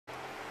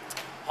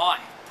Hi,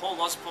 Paul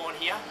Osborne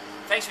here.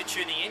 Thanks for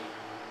tuning in.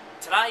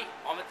 Today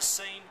I'm at the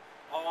scene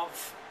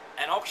of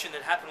an auction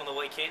that happened on the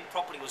weekend.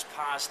 Property was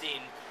passed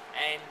in,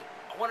 and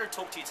I wanted to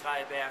talk to you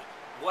today about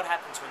what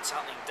happens when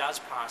something does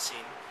pass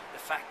in. The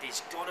fact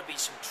there's got to be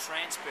some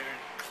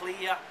transparent,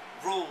 clear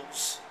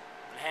rules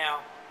on how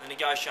the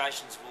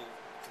negotiations will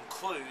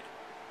conclude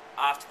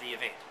after the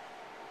event.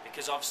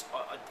 Because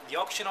the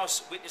auction I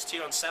witnessed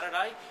here on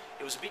Saturday,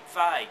 it was a bit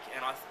vague,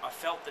 and I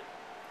felt that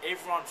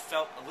everyone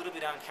felt a little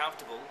bit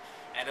uncomfortable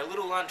and a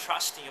little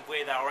untrusting of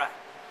where they were at.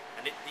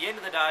 And at the end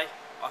of the day,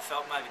 I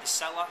felt maybe the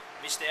seller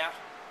missed out,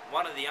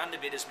 one of the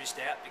underbidders missed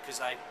out because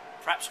they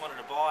perhaps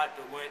wanted to buy it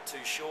but weren't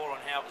too sure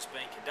on how it was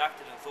being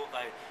conducted and thought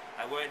they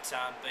weren't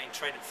being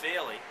treated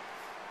fairly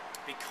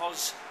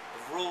because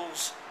the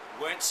rules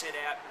weren't set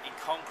out in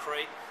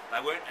concrete,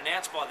 they weren't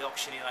announced by the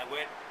auctioneer, they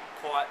weren't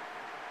quite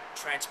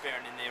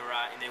transparent in their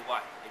way.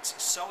 It's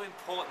so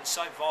important,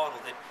 so vital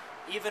that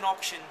if an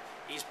auction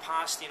is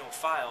passed in or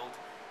failed,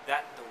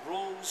 that the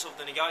rules of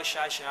the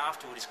negotiation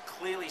afterward is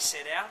clearly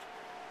set out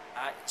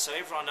so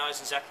everyone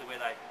knows exactly where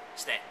they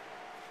stand.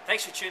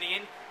 Thanks for tuning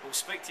in. We'll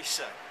speak to you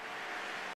soon.